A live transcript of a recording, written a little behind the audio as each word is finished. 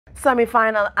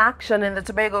Semi-final action in the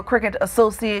Tobago Cricket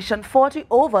Association 40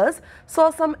 overs saw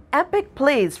some epic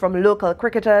plays from local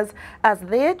cricketers as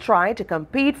they tried to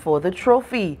compete for the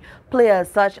trophy. Players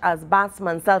such as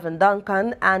batsman Selvin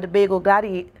Duncan and Bago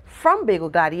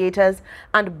Gladiators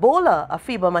and bowler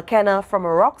Afiba Mckenna from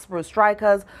Roxborough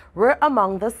Strikers were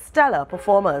among the stellar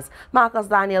performers. Marcus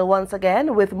Daniel once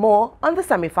again with more on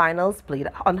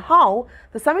how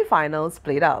the semi-finals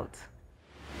played out.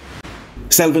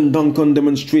 Selvin Duncan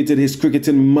demonstrated his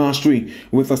cricketing mastery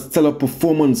with a stellar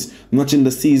performance, notching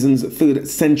the season's third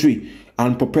century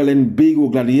and propelling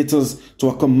Bago Gladiators to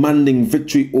a commanding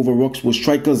victory over Roxborough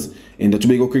Strikers in the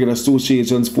Tobago Cricket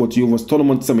Association's 40 overs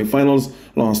tournament semi-finals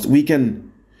last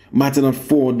weekend. Batting at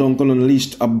 4, Duncan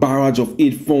unleashed a barrage of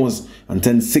 8 fours and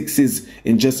 10 sixes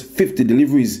in just 50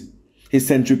 deliveries. His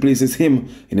century places him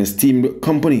in esteemed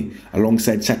company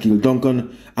alongside Shaquille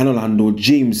Duncan and Orlando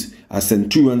James as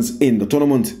centurions in the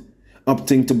tournament.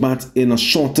 Opting to bat in a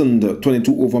shortened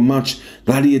 22-over match,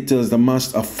 Gladiators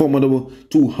amassed a formidable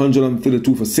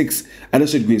 232 for 6 at the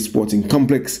Shedgrave Sporting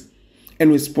Complex.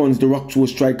 In response, the Roxborough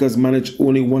Strikers managed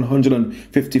only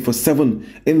 150 for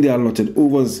 7 in their allotted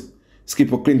overs.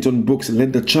 Skipper Clinton Brooks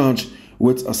led the charge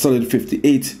with a solid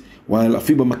 58, while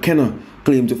Afiba Mckenna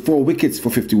claimed 4 wickets for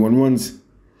 51 runs.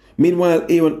 Meanwhile,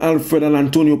 Aaron Alfred and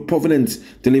Antonio Providence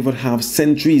delivered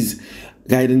half-centuries,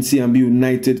 guiding CMB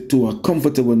United to a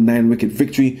comfortable 9-wicket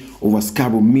victory over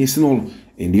Scarborough Masonhall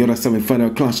in the other semi-final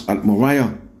clash at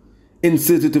Moriah.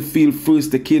 Inserted to field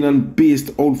first, the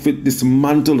Canaan-based outfit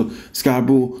dismantled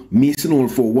Scarborough Masonhall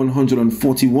for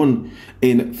 141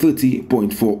 in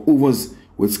 30.4 overs,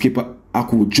 with skipper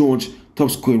Aku George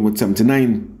top scoring with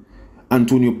 79.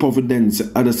 Antonio Providence,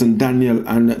 Addison Daniel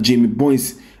and Jamie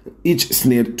Boyce each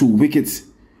snared 2 wickets.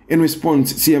 In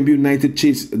response, CMB United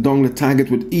chased down the target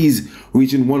with ease,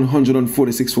 reaching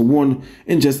 146 for 1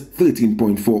 in just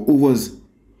 13.4 overs.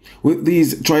 With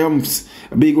these triumphs,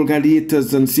 Bago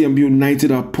Gladiators and CMB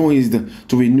United are poised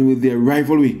to renew their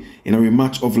rivalry in a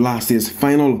rematch of last year's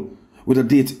final, with a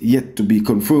date yet to be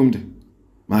confirmed.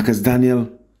 Marcus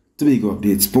Daniel, Tobago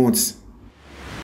Update Sports.